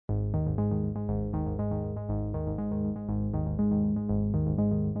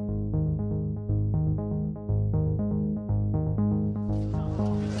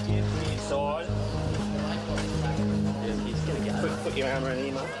camera in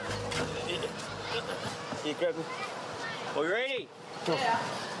here, mate. You grab him. Are you ready? Yeah.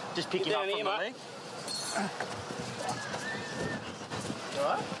 Just pick him up from the leg. All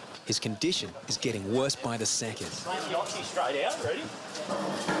right. His condition is getting worse by the second. Mate, the oxy straight out. Ready?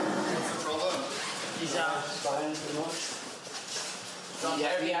 He's staying for the night.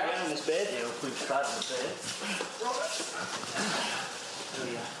 Have you on this bed? Yeah, we'll put him straight on the bed. There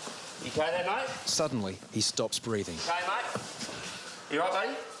we go. You okay there, mate? Suddenly, he stops breathing. Okay, mate? You right,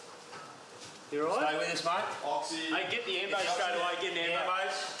 buddy? You all right? Stay with us, mate. Oxy. Hey, get the ambo straight away. Get the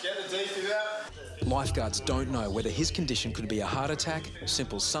ambos. Get the defib out. Lifeguards don't know whether his condition could be a heart attack,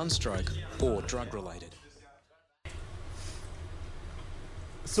 simple sunstroke or drug-related.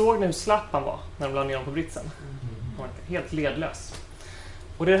 Såg ni hur slapp han var när de la ner honom på britsen? Han var helt ledlös.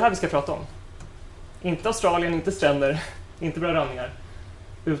 Och det är det här vi ska prata om. Inte Australien, inte stränder, inte bra ramningar.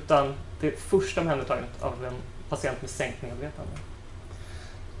 Utan det första omhändertagandet av en patient med sänkt medvetande.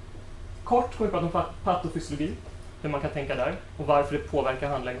 Kort kommer vi prata om patofysiologi, hur man kan tänka där och varför det påverkar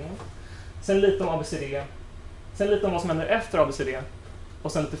handläggningen. Sen lite om ABCD, sen lite om vad som händer efter ABCD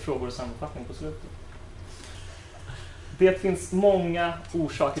och sen lite frågor och sammanfattning på slutet. Det finns många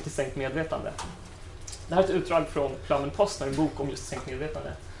orsaker till sänkt medvetande. Det här är ett utdrag från Plum & Postner, en bok om just sänkt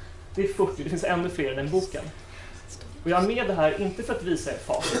medvetande. Det är 40, det finns ännu fler i den boken. Och jag har med det här inte för att visa er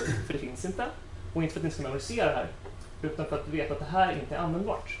facit, för det finns inte. Och inte för att ni ska memorisera det här, utan för att veta att det här inte är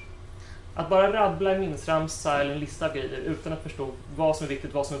användbart. Att bara rabbla en minnesramsa eller en lista av grejer utan att förstå vad som är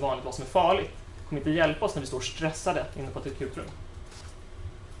viktigt, vad som är vanligt, vad som är farligt kommer inte hjälpa oss när vi står stressade inne på ett akutrum.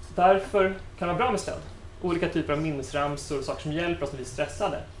 Därför kan det vara bra med stöd. Olika typer av minnesramsor och saker som hjälper oss när vi är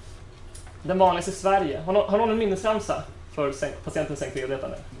stressade. Den vanligaste i Sverige. Har någon en minnesramsa för patientens sänkt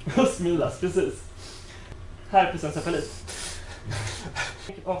medvetande? Smidas, precis. Herpesencefalit.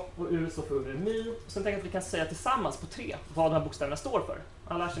 Och U står för uremi. Sen tänker jag att vi kan säga tillsammans på 3 vad de här bokstäverna står för.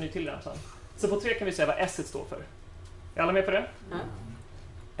 Alla känner ju till ramsan. Så på 3 kan vi säga vad S står för. Är alla med på det?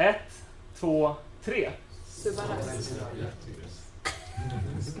 1, 2, 3.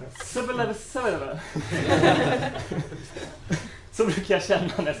 Subbalabba. Så brukar jag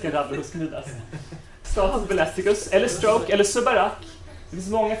känna när jag ska rabbla och smidas. Status elasticus, eller stroke, eller subarak. Det finns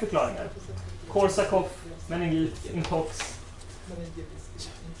många förklaringar. Korsakoff, meningit, intox,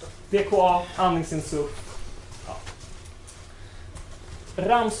 DKA, andningsinsuff. Ja.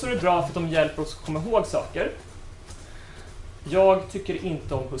 Ramsor är bra för att de hjälper oss att komma ihåg saker. Jag tycker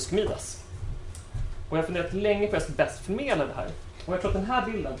inte om huskmidas. Och jag har funderat länge på hur jag ska bäst förmedla det här. Och jag tror att den här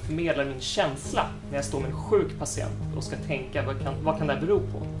bilden förmedlar min känsla när jag står med en sjuk patient och ska tänka vad kan det här bero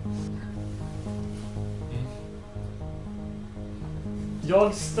på.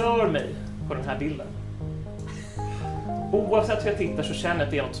 Jag stör mig på den här bilden. Oavsett hur jag tittar så känner jag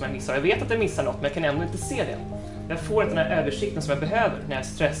att det är något som jag missar. Jag vet att jag missar något, men jag kan ändå inte se det. Jag får inte den här översikten som jag behöver när jag är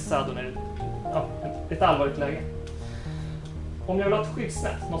stressad och när det är ett allvarligt läge. Om jag vill ha ett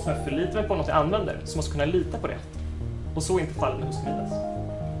skyddsnät, något som jag förlitar mig på, något jag använder, så måste jag kunna lita på det. Och så är inte fallet med huskmidas.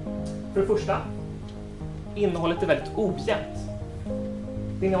 För det första, innehållet är väldigt ojämnt.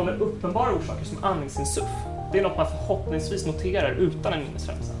 Det innehåller uppenbara orsaker som andningsinsuff. Det är något man förhoppningsvis noterar utan en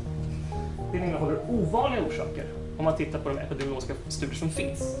minnesremsa. Det innehåller ovanliga orsaker om man tittar på de epidemiologiska studier som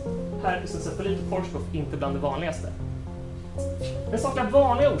finns. Herpesencefalit och Korsakoff är inte bland det vanligaste. Men saknar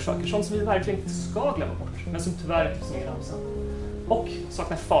vanliga orsaker, sånt som vi verkligen inte ska glömma bort, men som tyvärr inte finns med i ramsan. Och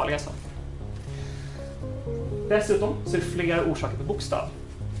saknar farliga saker. Dessutom så är det flera orsaker på bokstav.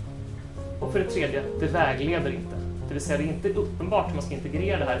 Och för det tredje, det vägleder inte. Det vill säga det är inte uppenbart hur man ska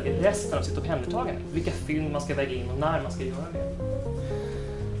integrera det här i resten av sitt omhändertagande. Vilka fynd man ska väga in och när man ska göra det.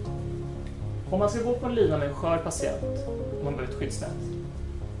 Om man ska gå på en lina med en skör patient och man behöver ett skyddsnät,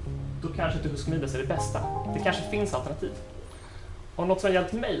 då kanske inte huskmidas är det bästa. Det kanske finns alternativ. Och något som har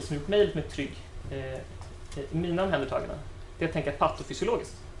hjälpt mig, som gjort mig lite mer trygg i mina omhändertaganden, det är att tänka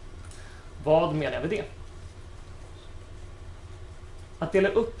patofysiologiskt. Vad menar jag med det? Att dela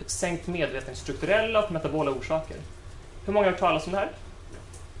upp sänkt medvetande i strukturella och metabola orsaker. Hur många har hört talas om det här?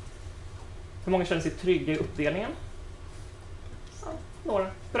 Hur många känner sig trygga i uppdelningen? Ja, några.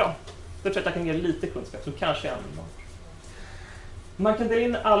 Bra. Då tror jag att jag kan ge lite kunskap som kanske är användbart. Man kan dela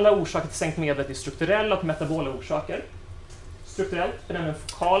in alla orsaker till sänkt medvetande i strukturella och metabola orsaker. Strukturellt benämner en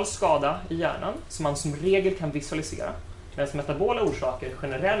fokal skada i hjärnan som man som regel kan visualisera. Medan metabola orsaker är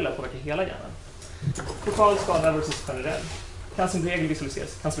generella och påverkar hela hjärnan. Fokal skada versus generell. Kan som regel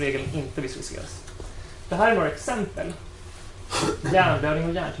visualiseras, kan som regel inte visualiseras. Det här är några exempel. Hjärnblödning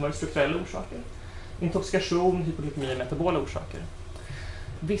och hjärntumör är strukturella orsaker. Intoxikation, hypoglykemi är metabola orsaker.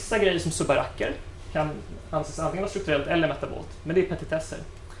 Vissa grejer som subaracker kan anses antingen vara strukturellt eller metabolt, men det är petitesser.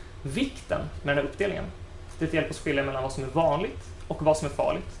 Vikten med den här uppdelningen Det hjälper oss skilja mellan vad som är vanligt och vad som är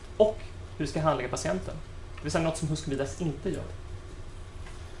farligt och hur vi ska handlägga patienten. Det vill säga något som huskvidas inte gör.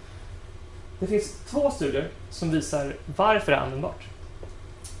 Det finns 2 studier som visar varför det är användbart.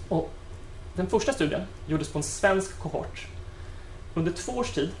 Och den första studien gjordes på en svensk kohort. Under 2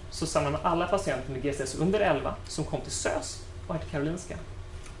 års tid så samlade man alla patienter med GCS under 11 som kom till SÖS och till Karolinska.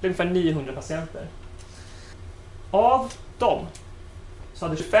 Det är ungefär 900 patienter. Av dem så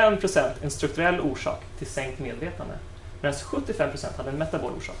hade 25% en strukturell orsak till sänkt medvetande, medan 75% hade en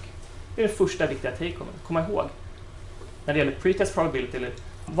metabol orsak. Det är den första viktiga take-homen. Komma ihåg, när det gäller pretest probability, eller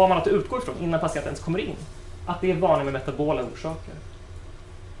vad man har att utgå ifrån innan patienten ens kommer in, att det är vanligt med metabola orsaker.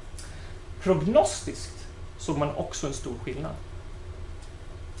 Prognostiskt såg man också en stor skillnad.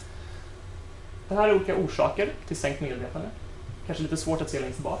 Det här är olika orsaker till sänkt medvetande. Kanske lite svårt att se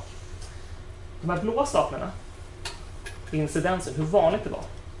längst bak. De här blåa staplarna är incidensen, hur vanligt det var.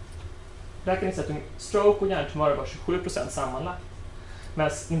 Där kan ni se att stroke och hjärntumörer var 27% sammanlagt.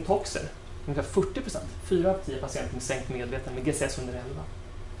 Medan intoxer, ungefär 40%, 4 av 10 patienter med sänkt medvetande med GCS under 11.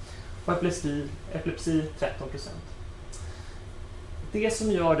 Och epilepsi 13%. Det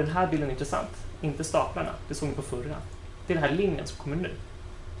som gör den här bilden intressant, inte staplarna, det såg ni på förra, det är den här linjen som kommer nu.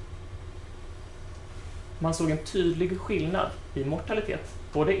 Man såg en tydlig skillnad i mortalitet,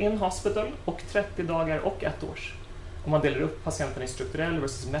 både in hospital och 30 dagar och 1 års, om man delar upp patienterna i strukturell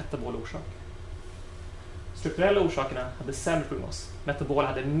versus metabol orsak. Strukturella orsakerna hade sämre prognos, metabola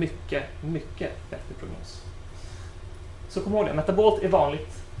hade mycket, mycket bättre prognos. Så kom ihåg det, metabolt är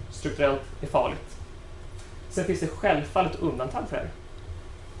vanligt, strukturellt är farligt. Sen finns det självfallet undantag för det här.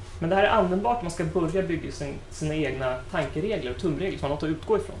 Men det här är användbart om man ska börja bygga sina egna tankeregler och tumregler som man har att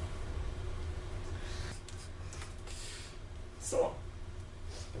utgå ifrån. Så.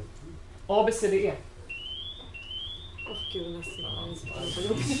 ABCDE. Gud,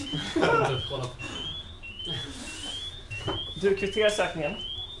 Du kvitterar sökningen.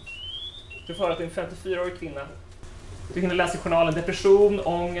 Du får höra att det är en 54-årig kvinna. Du hinner läsa i journalen depression,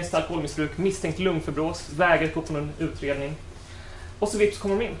 ångest, alkoholmissbruk, misstänkt lungfibros, vägrar gå på någon utredning. Och så vips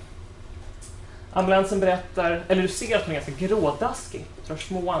kommer de in. Ambulansen berättar, eller du ser att hon är ganska grådaskig, drar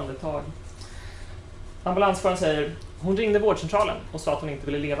små andetag. Ambulansföraren säger, hon ringde vårdcentralen och sa att hon inte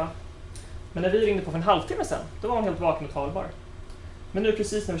ville leva. Men när vi ringde på för en halvtimme sedan, då var hon helt vaken och talbar. Men nu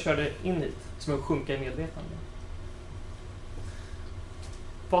precis när vi körde in hit, så hon sjunka i medvetande.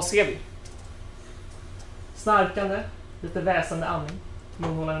 Vad ser vi? Snarkande, lite väsande andning,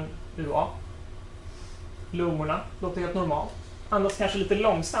 munhålan UA. Lungorna låter helt normalt. Andas kanske lite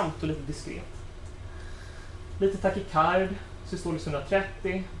långsamt och lite diskret. Lite takikard, systolisk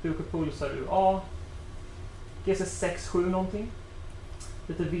 130, buk och pulsar UA. GC 6-7 någonting.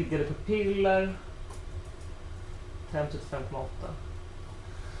 Lite vidgade pupiller. Temp 35,8.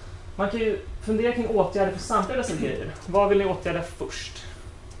 Man kan ju fundera kring åtgärder för samtliga dessa grejer. Vad vill ni åtgärda först?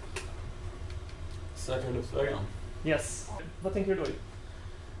 Säkra luftvägarna. Yes. Vad tänker du då?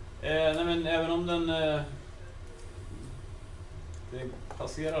 Nej, men även om det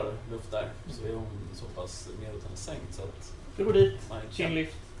passerar luft där så är hon så pass medvetandet sänkt så att Du går dit, man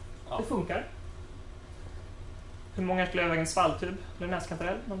chinlift. Ja. Det funkar. Hur många skulle överväga en svalltub eller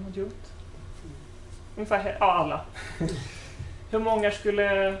näskantarell? Någon har gjort? Ungefär alla. Hur många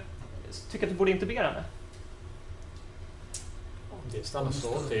skulle tycka att du borde intubera henne? Om det stannar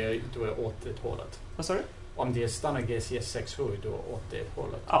så, då är åt det hållet. Vad sa du? Om det stannar GCS 6-7, då åt det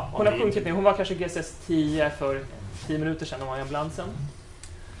hållet. Ja, hon har sjunkit ner. Hon var kanske GCS 10 för 10 minuter sedan hon var i ambulansen.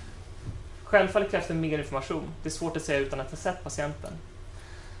 Självfallet krävs det mer information. Det är svårt att säga utan att ha sett patienten.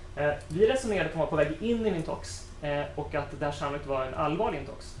 Vi resonerade att hon var på väg in i en intox och att det här sannolikt var en allvarlig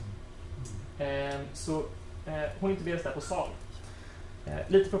intox. Så hon intervjuades där på sal.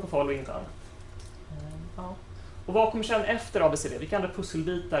 Lite propofol och inte annat. Ja. Och vad kommer sedan efter ABCD? Vilka andra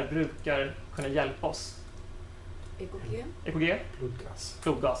pusselbitar brukar kunna hjälpa oss? EKG. EKG? Blodgas.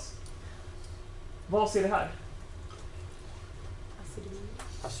 Blodgas. Vad ser vi här?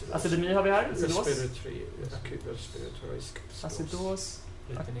 Acidemi har vi här. Acidos. Acidos.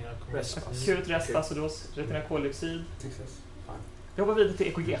 Akut restacidos. Retinal koldioxid. Vi hoppar vidare till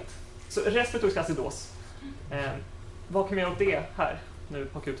EKG. Så respiratorisk acidos. Vad kan vi göra åt det här nu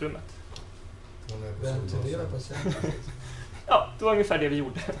på akutrummet? Ventilera patienten. Ja, det var ungefär det vi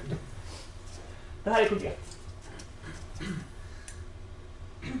gjorde. Det här är EKG.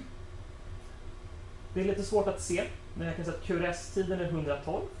 Det är lite svårt att se, men jag kan säga att QRS-tiden är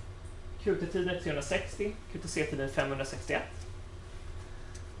 112, QT-tiden är 360, QTC-tiden är 561.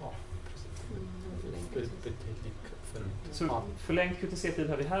 Så förlängd QTC-tid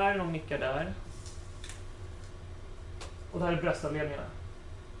har vi här, de nickar där. Och det här är bröstavledningarna.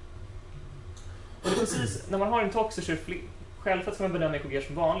 Och det är precis, när man har en tox så är det självfallet ska man bedöma EKG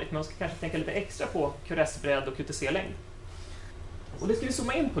som vanligt, men man ska kanske tänka lite extra på QRS-bredd och QTC-längd. Och det ska vi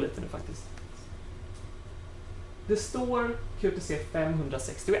zooma in på lite nu faktiskt. Det står QTC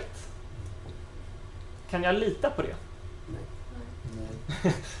 561. Kan jag lita på det?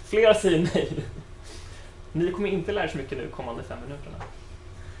 Nej. Flera säger nej. Ni kommer inte lära er så mycket nu kommande 5 minuterna.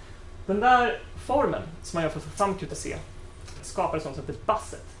 Den där formen som man gör för att få fram QTC skapades som heter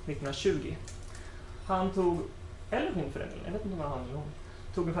Bassett 1920. Han tog, eller hon för den, jag vet inte om det var han eller hon,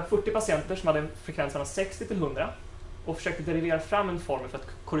 tog ungefär 40 patienter som hade en frekvens mellan 60 till 100 och försökte derivera fram en formel för att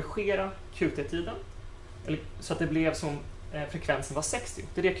korrigera QT-tiden så att det blev som frekvensen var 60.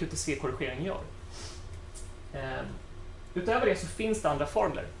 Det är det QTC-korrigeringen gör. Utöver det så finns det andra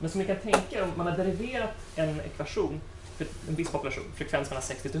formler. Men som ni kan tänka, om man har deriverat en ekvation för en viss population, frekvens mellan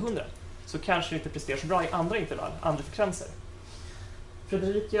 60 till 100, så kanske det inte presterar så bra i andra intervall, andra frekvenser.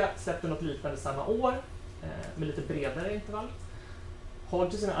 Fredrika släppte något liknande samma år med lite bredare intervall.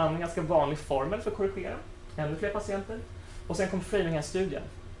 Hodges är en annan ganska vanlig formel för att korrigera ännu fler patienter. Och sen kom Framingham-studien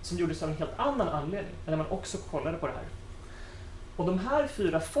som gjordes av en helt annan anledning, där man också kollade på det här. Och de här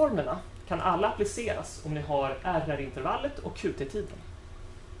 4 formerna kan alla appliceras om ni har RR-intervallet och QT-tiden.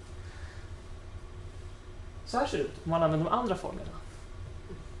 Så här ser det ut om man använder de andra formlerna.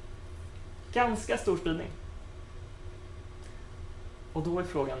 Ganska stor spridning. Och då är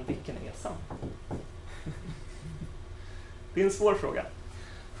frågan, vilken är sann? Det är en svår fråga.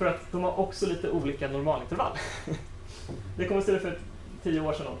 För att de har också lite olika normalintervall. Det kom istället för 10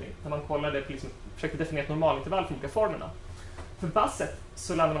 år sedan någonting, när man kollade på försökte definiera ett normalintervall för olika formerna. För Bassett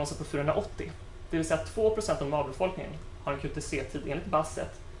så landar man också på 480. Det vill säga att 2% av normalbefolkningen har en QTC-tid enligt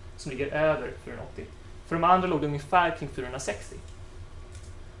Bassett som ligger över 480. För de andra låg det ungefär kring 460.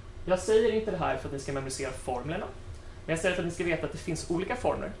 Jag säger inte det här för att ni ska memorisera formlerna. Men jag säger för att ni ska veta att det finns olika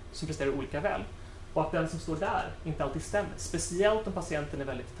formler som presterar olika väl. Och att den som står där inte alltid stämmer. Speciellt om patienten är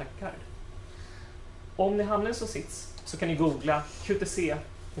väldigt tackard. Om ni hamnar i så sits så kan ni googla QTC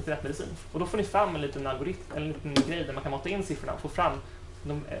internetmedicin. Och då får ni fram en liten algoritm, en liten grej där man kan mata in siffrorna och få fram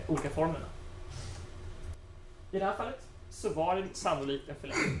de olika formlerna. I det här fallet så var det sannolikt en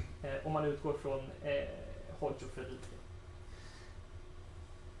förlängning om man utgår från Hodge och Fredrika.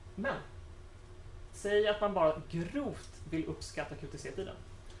 Men säg att man bara grovt vill uppskatta QTC-tiden.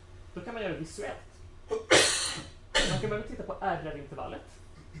 Då kan man göra det visuellt. Man kan börja titta på RR-intervallet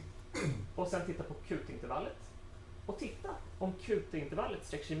och sen titta på QT-intervallet och titta om QT-intervallet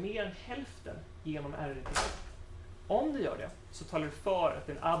sträcker sig mer än hälften genom RR-intervallet. Om det gör det så talar det för att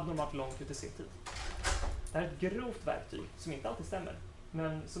det är en abnormalt lång QTC-tid. Det här är ett grovt verktyg som inte alltid stämmer,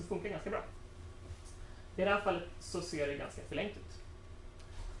 men som funkar ganska bra. I det här fallet så ser det ganska förlängt ut.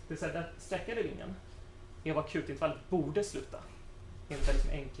 Det vill säga att den sträckade linjen är vad QT-intervallet borde sluta. Enligt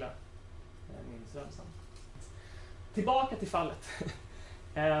väldigt enkla minnesrörelsen. Tillbaka till fallet.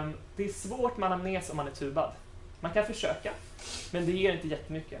 Det är svårt med anamnes om man är tubad. Man kan försöka, men det ger inte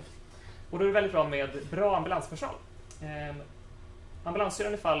jättemycket. Och då är det väldigt bra med bra ambulanspersonal.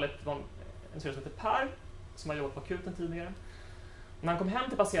 Ambulanssyrran i fallet var en syrra som heter Per, som har jobbat på akuten tidigare. När han kom hem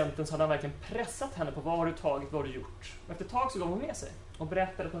till patienten så hade han verkligen pressat henne på vad har du tagit, vad har du gjort. Och efter ett tag så gav hon med sig och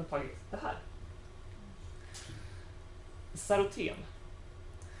berättade att hon hade tagit det här. Saroten.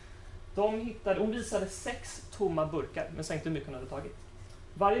 Hon visade 6 tomma burkar, men sa inte hur mycket hon hade tagit.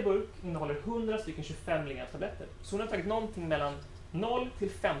 Varje burk innehåller 100 stycken 25 mg tabletter. Så hon har tagit någonting mellan 0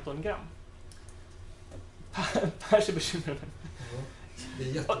 till 15 gram. Per ser bekymrad. Det är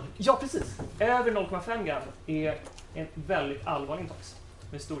jättemycket. Ja, precis. Över 0,5 gram är en väldigt allvarlig intox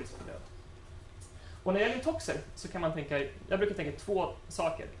med stor risk för död. Och när det gäller intoxer så kan man tänka, jag brukar tänka 2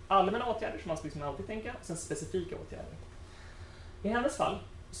 saker. Allmänna åtgärder som man ska liksom alltid tänka, och sen specifika åtgärder. I hennes fall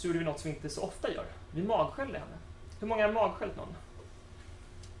så gjorde vi något som vi inte så ofta gör. Vi magskällde henne. Hur många har magskällt någon?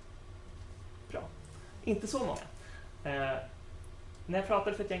 Bra. Inte så många. När jag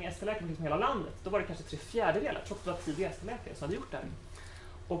pratade för ett gäng ST-läkare från hela landet, då var det kanske 3/4, trots att det var tidiga ST-läkare som hade gjort det här.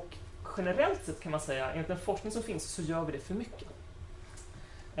 Och generellt sett kan man säga, enligt den forskning som finns så gör vi det för mycket.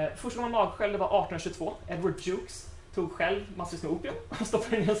 Första gången man magskällde var 1822. Edward Jukes tog själv massvis med opium och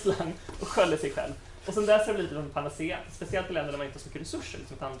stoppade in en slang och sköljde sig själv. Och sen dess har det blivit en panacea, speciellt i länder där man inte har så mycket resurser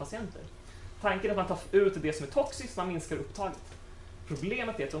liksom att ta hand om patienter. Tanken är att man tar ut det som är toxiskt, man minskar upptaget.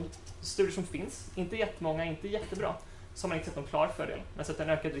 Problemet är att de studier som finns, inte jättemånga, inte jättebra, så har man inte sett någon klar fördel. Man har sett en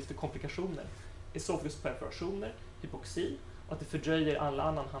ökad risk för komplikationer, esofagusperforationer, hypoxi och att det fördröjer all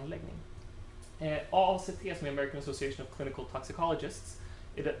annan handläggning. AACT, som är American Association of Clinical Toxicologists,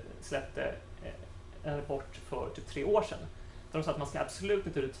 släppte en rapport för typ 3 år sedan. Där de sa att man ska absolut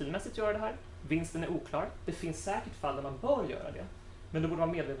inte rutinmässigt göra det här. Vinsten är oklar. Det finns säkert fall där man bör göra det. Men du borde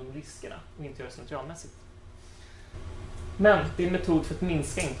vara medveten om riskerna och inte göra det slentrianmässigt. Men det är en metod för att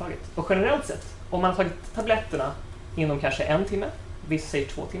minska intaget. Och generellt sett, om man har tagit tabletterna inom kanske 1 timme, vissa säger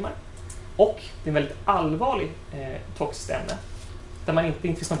 2 timmar, och det är en väldigt allvarlig toxiskt ämne där man inte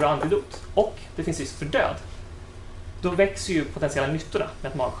finns någon bra antidot och det finns risk för död, då växer ju potentiella nyttorna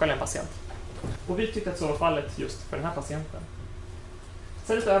med att magskölja en patient. Och vi tyckte att så var fallet just för den här patienten.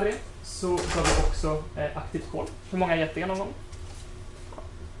 Sen utöver det så har vi också aktivt kol. Hur många har gett det någon gång?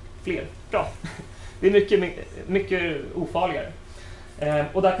 Fler. Bra. Det är mycket ofarligare.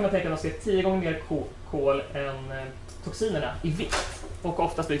 Och där kan man tänka att man ska ge 10 gånger mer kol än toxinerna i vikt. Och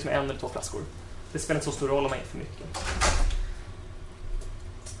oftast blir det liksom 1 eller 2 flaskor. Det spelar inte så stor roll om man ger för mycket.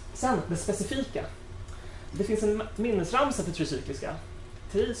 Sen det specifika. Det finns en minnesramsa för tricykliska.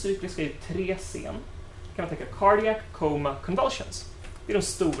 Tricykliska är 3 sen. Kan man tänka cardiac, coma, convulsions. Det är de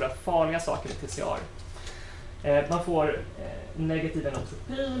stora, farliga sakerna i TCR. Man får negativ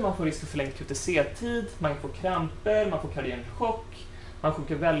enotropi, man får risk för förlängd QTC-tid, man får kramper, man får kardiak chock, man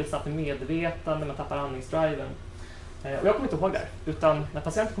sjunker väldigt snabbt i medvetande, man tappar andningsdriven. Och jag kommer inte ihåg där, utan när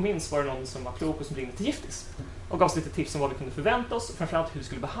patienten kom in så var det någon som var klok och som ringde till Giftis och gav oss lite tips om vad vi kunde förvänta oss och framförallt hur vi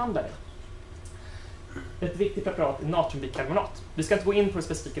skulle behandla det. Ett viktigt preparat är natriumbikarbonat. Vi ska inte gå in på den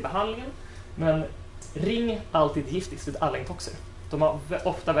specifika behandlingen, men ring alltid Giftis vid alla intoxer. De har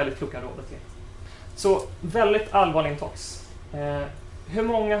ofta väldigt kloka råd att ge. Så väldigt allvarlig intox. Hur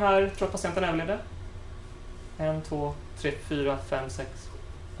många här tror att patienten överlevde? 1, 2, 3, 4, 5, 6.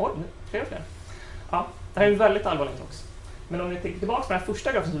 Oj, fler och fler. Ja, det här är en väldigt allvarlig intox. Men om ni tänker tillbaka på den här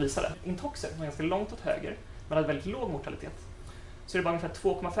första grafen som visade, intoxer var ganska långt åt höger, men hade väldigt låg mortalitet. Så är det bara ungefär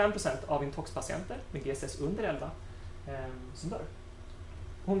 2,5% av intoxpatienter med GSS under 11 som dör.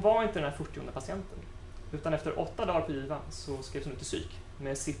 Hon var inte den här 40:e patienten, utan efter 8 dagar på IVA så skrevs hon ut i psyk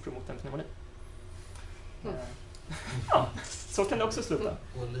med Cipro mot en pneumoni. Ja, så kan det också sluta.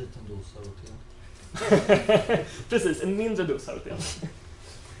 Och en liten dos Aroten. Precis, en mindre dos Aroten.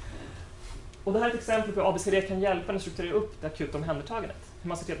 Och det här är ett exempel på hur ABCD kan hjälpa att strukturera upp det akuta omhändertagandet. Hur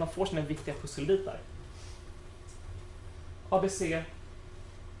man ser till att man får sina viktiga pusselbitar. ABC,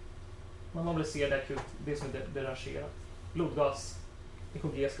 man mobiliserar det akut, det som är derangerat. Blodgas,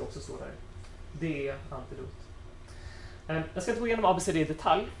 EKG ska också stå där. Det är antidot. Jag ska inte gå igenom ABCD i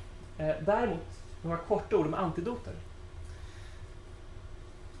detalj. Däremot några korta ord om antidoter.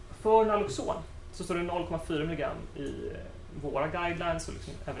 För naloxon så står det 0,4 mg i våra guidelines och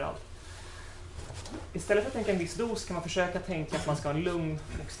liksom överallt. Istället för att tänka en viss dos kan man försöka tänka att man ska ha en lugn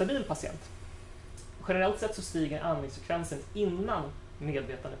och stabil patient. Generellt sett så stiger andningsfrekvensen innan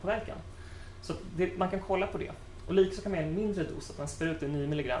medvetandepåverkan. Så man kan kolla på det. Och likaså kan man ha en mindre dos, att man spär ut 9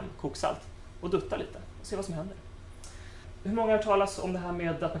 mg koksalt och dutta lite och se vad som händer. Hur många har talas om det här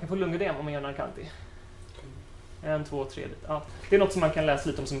med att man kan få lungödem om man gör narkanti? 1, 2, 3. Ja. Det är något som man kan läsa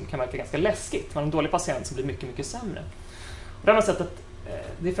lite om som kan verka ganska läskigt. Man har en dålig patient som blir mycket, mycket sämre. Och där har man sett att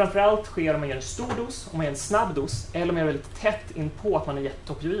det framförallt sker om man ger en stor dos, om man ger en snabb dos, eller om man gör väldigt tätt in på att man har gett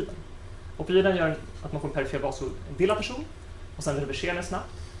opioiden. Opioiden gör att man får en perifer vasodilatation och sen reverserar den snabbt.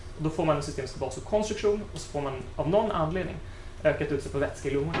 Och då får man en systemisk vasokonstruktion och så får man av någon anledning ökat utsläpp av vätska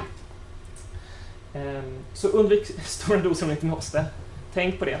i lungorna. Så undvik stora doser om ni inte måste.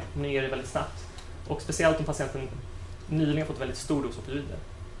 Tänk på det om ni ger det väldigt snabbt. Och speciellt om patienten nyligen fått väldigt stor dos opioider.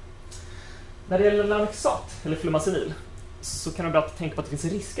 När det gäller Lanexat eller flumazenil så kan det vara bra att tänka på att det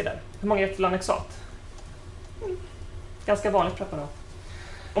finns risker där. Hur många heter Lanexat? Ganska vanligt preparat.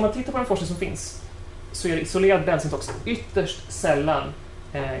 Om man tittar på den forskning som finns så är det isolerad bensintox ytterst sällan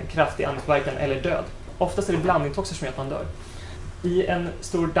kraftig andningspåverkan eller död. Oftast är det blandintoxer som gör att man dör. I en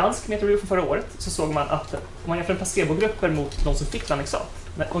stor dansk metareview från förra året så såg man att om man jämför placebogrupper mot de som fick Lanexat,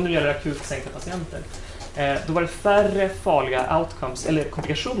 och nu gäller det akut sänkta patienter, då var det färre farliga outcomes eller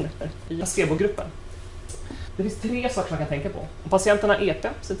komplikationer i placebogruppen. Det finns 3 saker man kan tänka på. Om patienterna har EP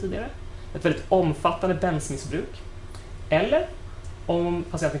sedan tidigare, ett väldigt omfattande bensmissbruk, eller om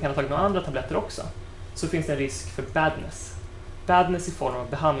patienten kan ha tagit några andra tabletter också, så finns det en risk för badness. Badness i form av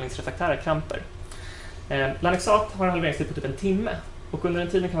behandlingsrefraktära kramper. Lanexat har en halveringstid på typ 1 timme och under den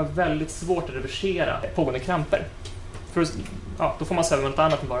tiden kan det vara väldigt svårt att reversera pågående kramper. Då får man söva med något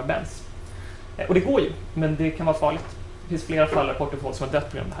annat än bara bens. Och det går ju, men det kan vara farligt. Det finns flera fall rapporter på folk som har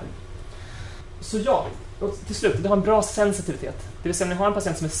dött på grund av det här. Så ja, och till slut, det har en bra sensitivitet. Det vill säga om ni har en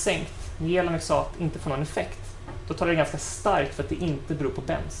patient som är sänkt, ger Lanexat inte får någon effekt, då tar det ganska starkt för att det inte beror på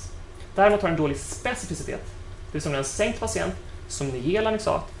bens. Däremot har det en dålig specificitet. Det vill säga om ni har en sänkt patient som ni ger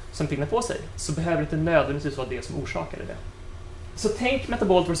Lanexat som pignar på sig, så behöver det inte nödvändigtvis vara det som orsakar det. Så tänk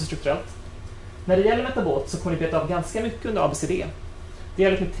metabolt versus strukturellt. När det gäller metabolt så kommer ni beta av ganska mycket under ABCD. Det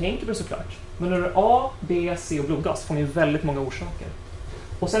gäller att ni tänker på det såklart. Men under A, B, C och blodgas får ni väldigt många orsaker.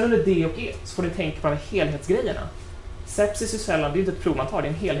 Och sen under D och E så får ni tänka på de här helhetsgrejerna. Sepsis är sällan, det är inte ett prov man tar, det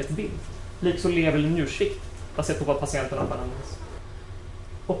är en helhetsbild. Liksom lever eller njursvikt, baserat på vad patienten har använts.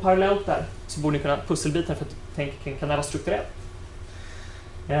 Och parallellt där så borde ni kunna pusselbitar för att tänka kring, kan det vara strukturellt?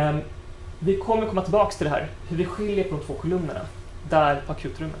 Vi kommer komma tillbaka till det här, hur vi skiljer på de två kolumnerna, där på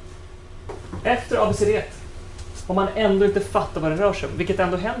akutrummet. Efter ABCD, om man ändå inte fattar vad det rör sig om, vilket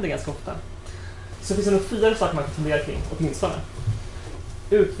ändå händer ganska ofta, så finns det nog 4 saker man kan fundera kring, åtminstone.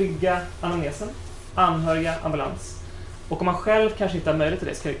 Utvidga anamnesen, anhöriga, ambulans. Och om man själv kanske inte har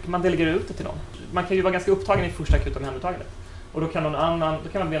möjlighet till det, kan man delegera ut det till någon. Man kan ju vara ganska upptagen i första akuta omhändertagandet. Och då kan man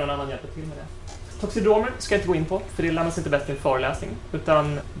be någon annan hjälpa till med det. Toxidromer ska jag inte gå in på, för det lämnas inte bättre i en föreläsning.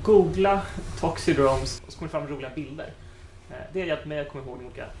 Utan googla toxidromes och så kommer det fram roliga bilder. Det har hjälpt mig att komma ihåg de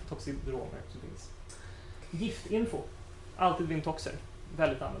olika toxidromer som finns. Giftinfo, alltid vintoxer,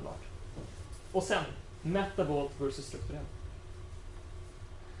 väldigt användbart. Och sen, metabolt versus strukturellt.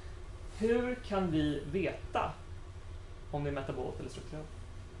 Hur kan vi veta om det är metabolt eller strukturellt?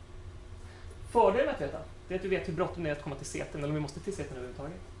 Fördelen med att veta, det är att vi vet hur bråttom det är att komma till CT:n, eller om vi måste till CT:n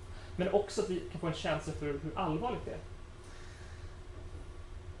överhuvudtaget. Men också att vi kan få en känsla för hur allvarligt det är.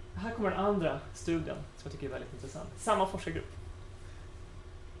 Här kommer den andra studien som jag tycker är väldigt intressant. Samma forskargrupp.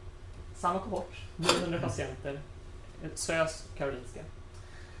 Samma kohort, 900 patienter, SWEs Karolinska.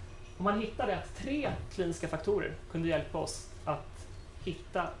 Och man hittade att 3 kliniska faktorer kunde hjälpa oss att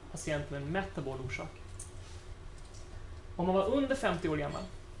hitta patienter med en metabol orsak. Om man var under 50 år gammal,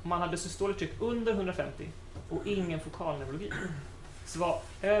 om man hade systoliskt tryck under 150 och ingen fokalneurologi, så var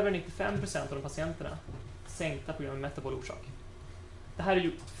över 95% av de patienterna sänkta på grund av metabol orsak. Det här är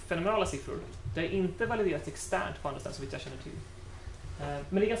ju fenomenala siffror. Det är inte validerats externt på andra ställen så vitt jag känner till.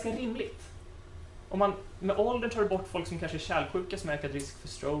 Men det är ganska rimligt. Om man med åldern tar bort folk som kanske är kärlsjuka som har ökad risk för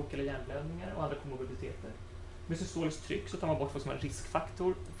stroke eller hjärnblödningar och andra komorbiditeter. Med systoliskt tryck så tar man bort folk som har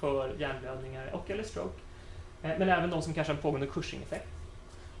riskfaktor för hjärnblödningar och eller stroke. Men även de som kanske har en pågående Cushing-effekt.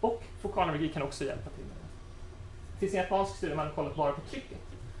 Och fokalneurologi kan också hjälpa till med det. Det finns en japansk studie där man har kollat bara på trycket.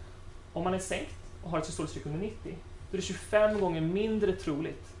 Om man är sänkt och har ett systoliskt tryck under 90, då är det 25 gånger mindre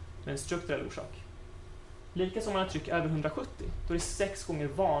troligt med en strukturell orsak. Lika som man har tryck över 170, då är det 6 gånger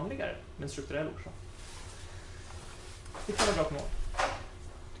vanligare med en strukturell orsak. Det kan vara bra att komma ihåg.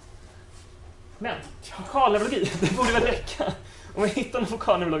 Men fokalneurologi, det borde väl räcka. Om vi hittar en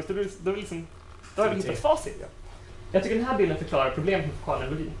fokalneurolog, då har vi hittat facit. Jag tycker den här bilden förklarar problemet med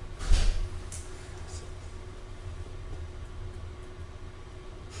fokalneurologi.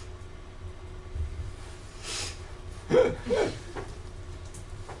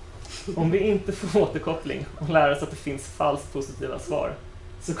 Om vi inte får återkoppling och lär oss att det finns falskt positiva svar,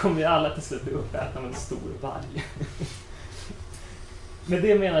 så kommer vi alla till slut bli uppätna med en stor varg. Med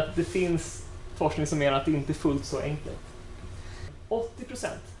det menar att det finns forskning som menar att det inte är fullt så enkelt. 80%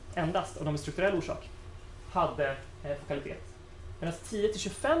 endast av de med strukturell orsak hade fokalitet. Medan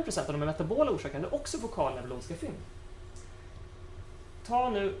 10-25% av de med metabola orsaker hade också fokalneurologiska fynd. Ta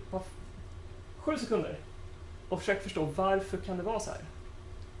nu 7 sekunder och försök förstå varför kan det vara så här.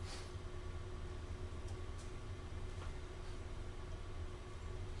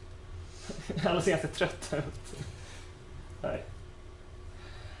 Alla ser ganska trötta ut. Nej.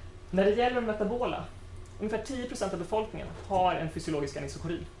 När det gäller metabola, ungefär 10% av befolkningen har en fysiologisk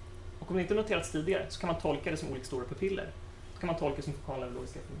anisokori. Och om det inte noterats tidigare så kan man tolka det som olika stora pupiller. Så kan man tolka det som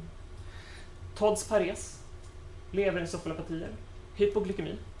fokalneurologiska fynd. TODS pares, leverencefalopatier,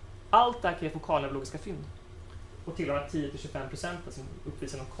 hypoglykemi. Allt det här kan ge fokalneurologiska fynd. Och tillhör 10-25% som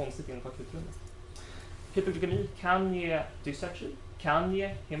uppvisar något konstigt inom akutrummet. Hypoglykemi kan ge dysartri, kan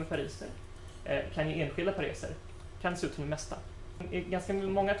ge hemipariser, kan ge enskilda pareser, kan se ut som det mesta. I ganska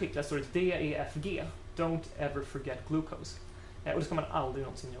många artiklar står det DEFG, Don't ever forget glucose. Och det ska man aldrig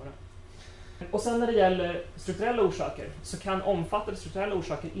någonsin göra. Och sen när det gäller strukturella orsaker så kan omfattande strukturella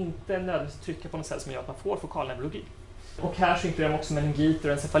orsaker inte nödvändigtvis trycka på något sätt som gör att man får fokalneurologi. Och här så inkluderar de också meningiter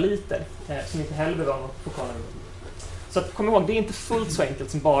och encefaliter som inte heller behöver någon fokalneurologi. Så att, kom ihåg, det är inte fullt så enkelt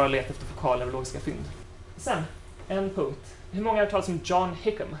som bara att leta efter fokalneurologiska fynd. Sen, en punkt. Hur många har talat om John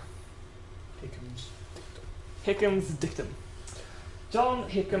Hickam? Hickams dictum. John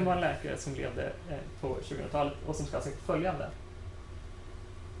Hickam var en läkare som levde på 2000-talet och som ska ha sagt följande.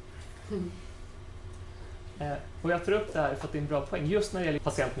 Och jag tar upp det här för att det är en bra poäng just när det gäller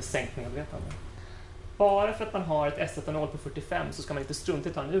patient med sänkning av vetande. Bara för att man har ett S-etanol på 45 så ska man inte strunta i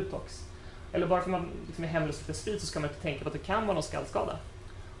att ta en utox. Eller bara för att man liksom är hemlös och sprit så ska man inte tänka på att det kan vara någon skallskada.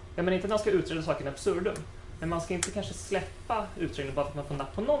 Jag menar inte att man ska utreda saker in absurdum, men man ska inte kanske släppa utredningen bara för att man får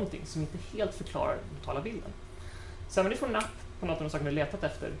napp på någonting som inte helt förklarar den totala bilden. Så om ni får napp på något av de saker ni letat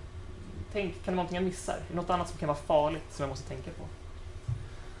efter, tänk, kan det vara någonting jag missar? Är det något annat som kan vara farligt som jag måste tänka på?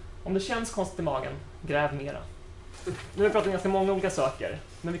 Om det känns konstigt i magen, gräv mera. Nu har vi pratat om ganska många olika saker,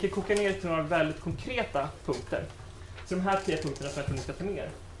 men vi kan koka ner till några väldigt konkreta punkter. Så de här 10 punkterna som jag tror ni ska ta med er.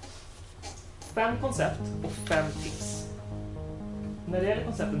 5 koncept och 5 tips. När det gäller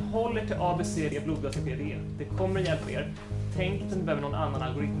koncepten, håll er till ABCD, blodvätska, PDE. Det kommer hjälpa er. Tänk att ni behöver någon annan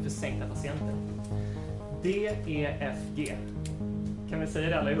algoritm för sänkta patienter. DEFG. Kan vi säga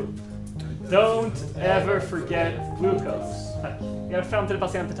det alla ihop? Don't ever forget glucose. Tack. Era framtida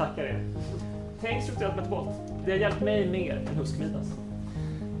patienter tackar er. Tänk strukturerat metabolt. Det har hjälpt mig mer än huskmidas.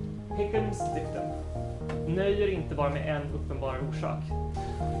 Hickams dictum. Nöjer inte bara med en uppenbar orsak.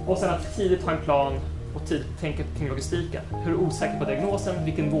 Och sen att tidigt ha en plan och tidigt tänka kring logistiken. Hur osäker på diagnosen,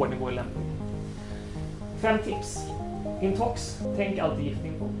 vilken vårdnivå är lämplig. 5 tips. Intox, tänk alltid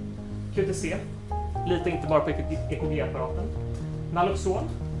giftnivå. QTC, lita inte bara på EKG-apparaten. Naloxon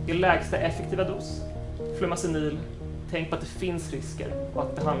är lägsta effektiva dos. Flumazenil, tänk på att det finns risker och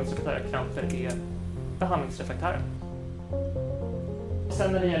att behandlingsrefraktära kramper är behandlingsrefraktära.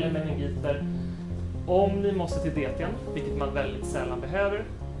 Sen när det gäller meningiter, om ni måste till DT:n, vilket man väldigt sällan behöver,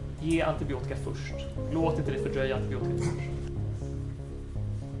 ge antibiotika först. Låt inte det fördröja antibiotika först.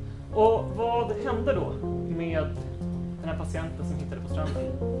 Och vad hände då med den här patienten som hittade på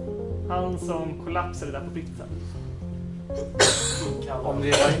stranden? Han som kollapsade där på britsen. Om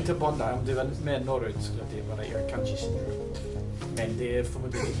det var inte Bondi, om det var mer norrut skulle det vara Eric Kanji syndrom. Men det är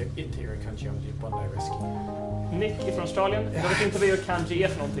förmodligen inte Eric Kanji om det är Bondi Rescue. Nick ifrån Australien. Jag vet inte vad Eric Kanji är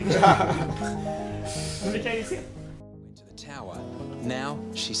för någonting. Men vi kan ju se. Went to the tower. Now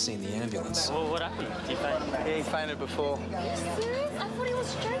she's seen the ambulance. Well, what happened? Did he faint? Yeah, he fainted before. Serious? I thought he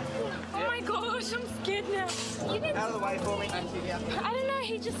was joking. Oh my gosh, I'm scared now. You didn't... Out of the way for me. Thank you. I don't know,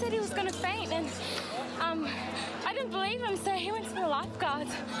 he just said he was going to faint and I didn't believe him, so he went to the lifeguard.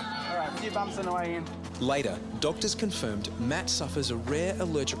 All right, a few bumps on the way in. Later, doctors confirmed Matt suffers a rare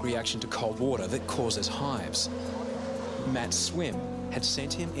allergic reaction to cold water that causes hives. Matt's swim had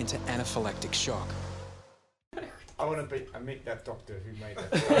sent him into anaphylactic shock. I want to meet that doctor who made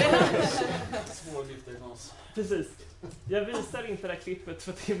that. Svår giftdiagnos. Precis. Jag visar inte det här klippet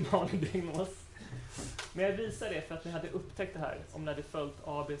för att det är en vanlig diagnos. Men jag visar det för att ni hade upptäckt det här om ni hade följt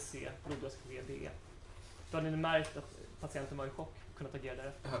ABC, blodvätska, PDE. Då hade ni märkt att patienten var i chock och kunnat agera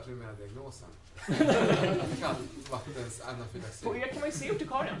därefter. Jag tror du menar diagnosen. Kan vattnens anafylaxi. På er kan man ju se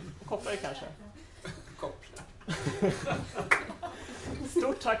urtikarien och koppla det kanske. Koppla.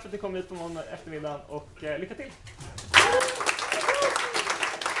 Stort tack för att ni kom hit på måndag eftermiddag och lycka till!